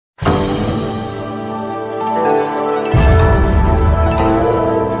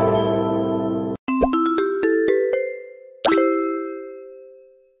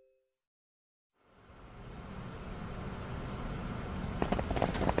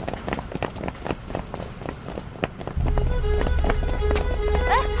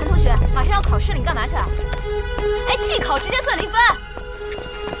试了，你干嘛去啊？哎，弃考直接算0分。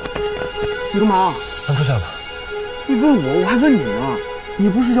你干嘛？安初夏呢？你问我，我还问你呢。你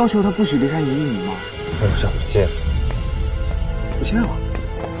不是要求他不许离开你1米吗？安初夏不见，不见了。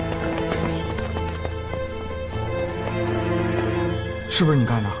是不是你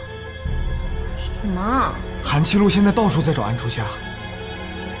干的？什么？韩七路现在到处在找安初夏。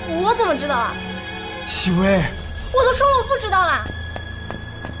我怎么知道啊？细微，我都说了我不知道啦。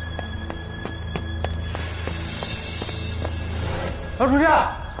安初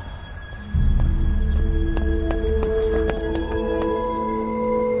夏。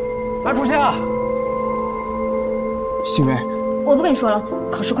 安初夏，细微，我不跟你说了，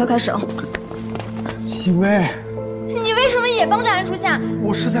考试快开始了。细微，你为什么也帮着安初夏？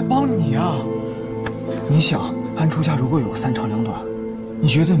我是在帮你啊！你想，安初夏如果有个3长2短，你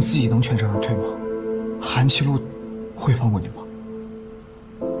觉得你自己能全身而退吗？韩七路会放过你吗？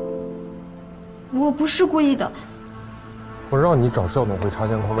我不是故意的。我让你找校董会查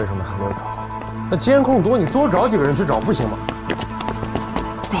监控，为什么还没有找到？那监控多，你多找几个人去找不行吗？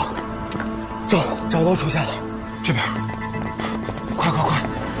 找到初夏了，这边，快！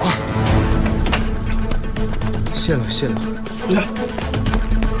谢了，来，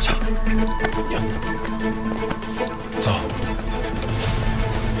初夏，走。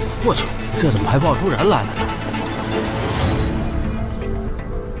我去，这怎么还爆出人来了呢？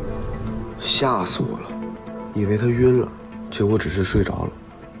吓死我了，以为他晕了，结果只是睡着了。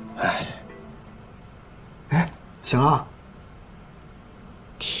哎，醒了。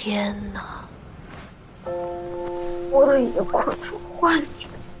天哪！ 我都已经困出幻觉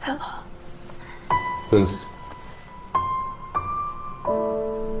来了。笨死！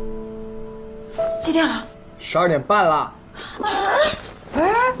几点了12点半了。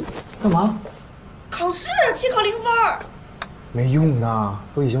哎，干嘛？考试，期考0分。没用的，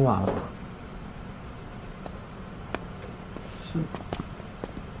都已经晚了。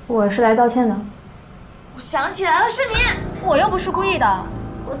我是来道歉的。我想起来了，是你。我又不是故意的，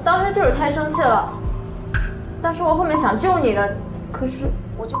我当时就是太生气了。 但是我后面想救你的，可是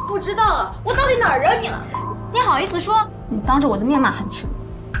我就不知道了，我到底哪儿惹你了？你好意思说？你当着我的面骂韩七路，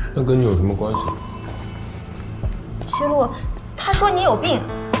那跟你有什么关系？七路，他说你有病。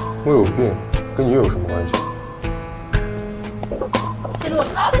我有病，跟你有什么关系？七路，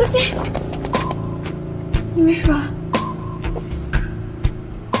不行，你没事吧？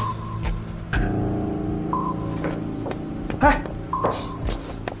哎，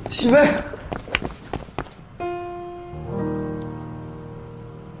细微。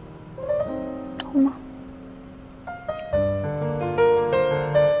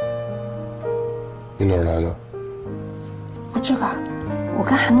 你哪儿来的？这个我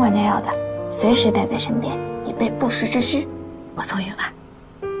跟韩管家要的，随时带在身边，以备不时之需。我送你吧。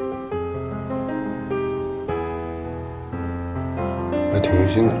还挺用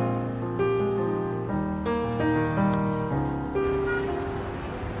心的。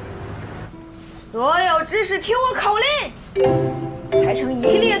所有知识听我口令，排成一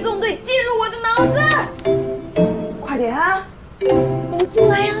列纵队进入我的脑子。快点啊！你们进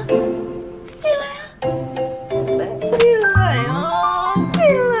来呀！进来呀！ 进来呀！进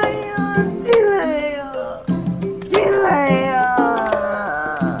来呀！进来呀！进来呀！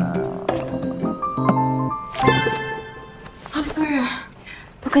啊，夫人，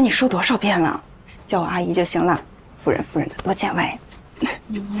都跟你说多少遍了，叫我阿姨就行了。夫人的，多见外。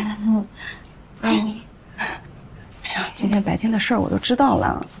阿姨，哎呀，今天白天的事儿我都知道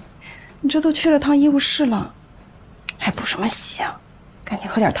了，你这都去了趟医务室了，还补什么习啊？赶紧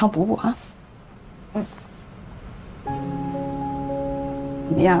喝点汤补补啊。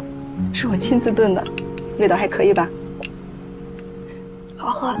怎么样？是我亲自炖的，味道还可以吧？好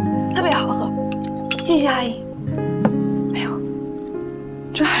喝，特别好喝，谢谢阿姨。哎呦，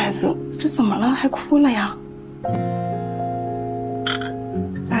这孩子这怎么了？还哭了呀？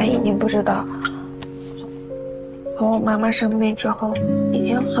阿姨，您不知道，从我妈妈生病之后，已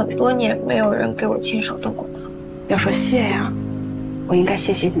经很多年没有人给我亲手炖过汤。要说谢呀，我应该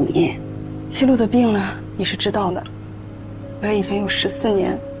谢谢你。七路的病呢，你是知道的。 我已经有14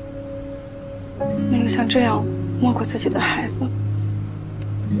年没有像这样摸过自己的孩子，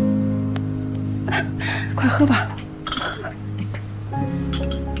快喝吧。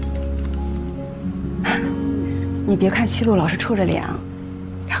你别看七路老是臭着脸啊，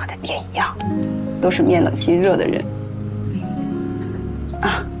他和他爹一样，都是面冷心热的人。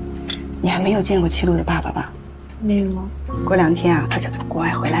啊，你还没有见过七路的爸爸吧？没有。过2天啊，他就从国外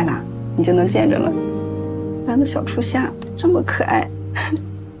回来了，你就能见着了。咱的小初夏这么可爱，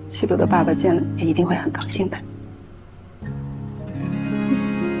七路的爸爸见了也一定会很高兴的。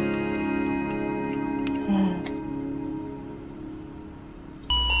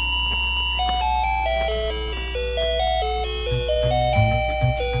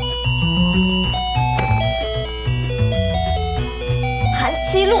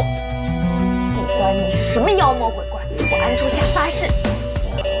什么妖魔鬼怪，我安初夏发誓，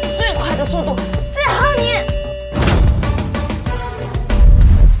用最快的速度治好你。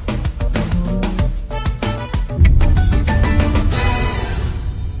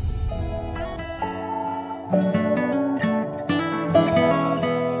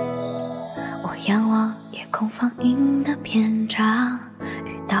我仰望夜空放映的篇章，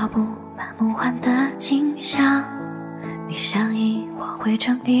遇到布满梦幻的景象。你相依，我汇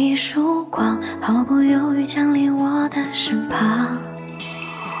成一束光，毫不犹豫降临我的身旁。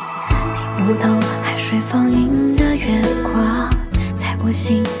你不懂海水放映的月光，在我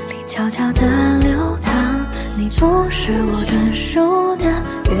心里悄悄地流淌。你不是我专属的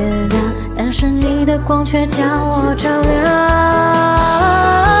月亮，但是你的光却将我照亮。